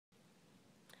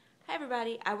Hi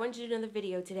everybody, I wanted to do another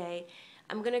video today.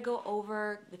 I'm going to go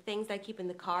over the things I keep in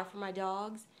the car for my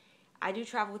dogs. I do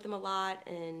travel with them a lot,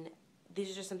 and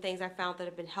these are just some things I found that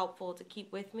have been helpful to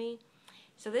keep with me.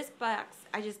 So this box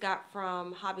I just got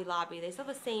from Hobby Lobby. They sell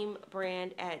the same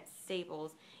brand at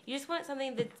Staples. You just want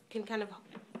something that can kind of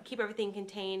keep everything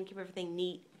contained, keep everything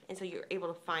neat, and so you're able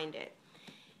to find it.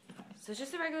 So it's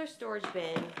just a regular storage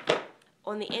bin.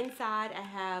 On the inside I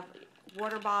have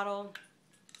water bottle,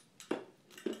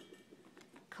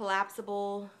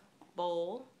 collapsible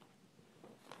bowl,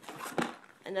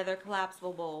 another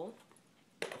collapsible bowl.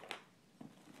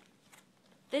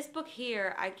 This book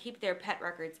here, I keep their pet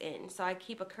records in. So I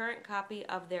keep a current copy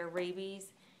of their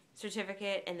rabies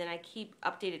certificate, and then I keep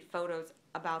updated photos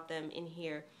about them in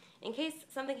here. In case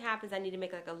something happens, I need to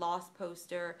make like a lost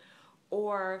poster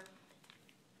or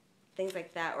things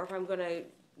like that. Or if I'm going to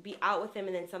be out with them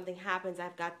and then something happens,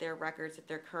 I've got their records if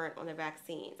they're current on their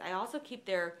vaccines. I also keep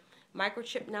their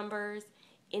microchip numbers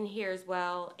in here as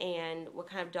well, and what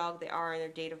kind of dog they are and their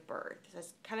date of birth. So I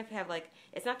kind of have like,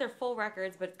 it's not their full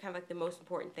records, but it's kind of like the most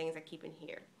important things I keep in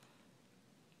here.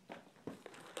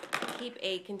 I keep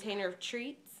a container of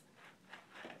treats,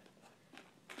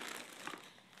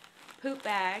 poop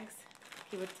bags,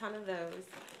 keep a ton of those.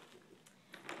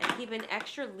 I keep an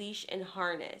extra leash and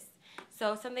harness.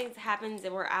 So if something happens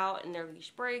and we're out and their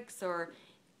leash breaks or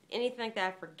anything like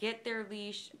that, I forget their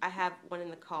leash, I have one in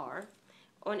the car.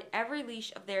 On every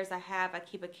leash of theirs I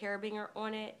keep a carabiner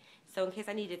on it. So in case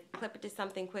I need to clip it to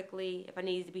something quickly, if I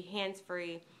need it to be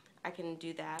hands-free, I can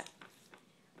do that.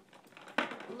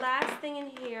 Last thing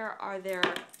in here are their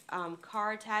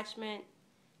car attachment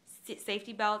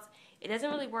safety belts. It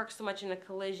doesn't really work so much in a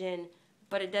collision,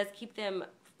 but it does keep them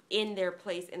in their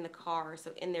place in the car,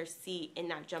 so in their seat and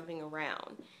not jumping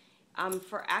around.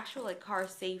 For actual like car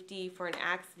safety, for an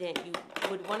accident, you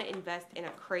would want to invest in a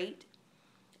crate,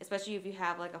 especially if you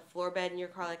have like a floor bed in your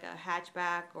car, like a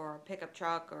hatchback or a pickup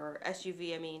truck or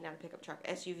SUV. I mean, not a pickup truck,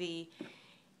 SUV.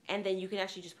 And then you can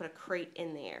actually just put a crate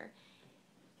in there.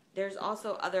 There's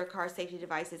also other car safety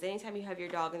devices. Anytime you have your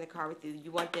dog in the car with you,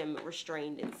 you want them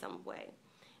restrained in some way.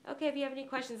 Okay, if you have any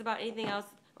questions about anything else,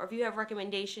 or if you have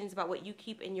recommendations about what you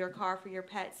keep in your car for your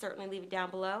pets, certainly leave it down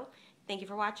below. Thank you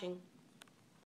for watching.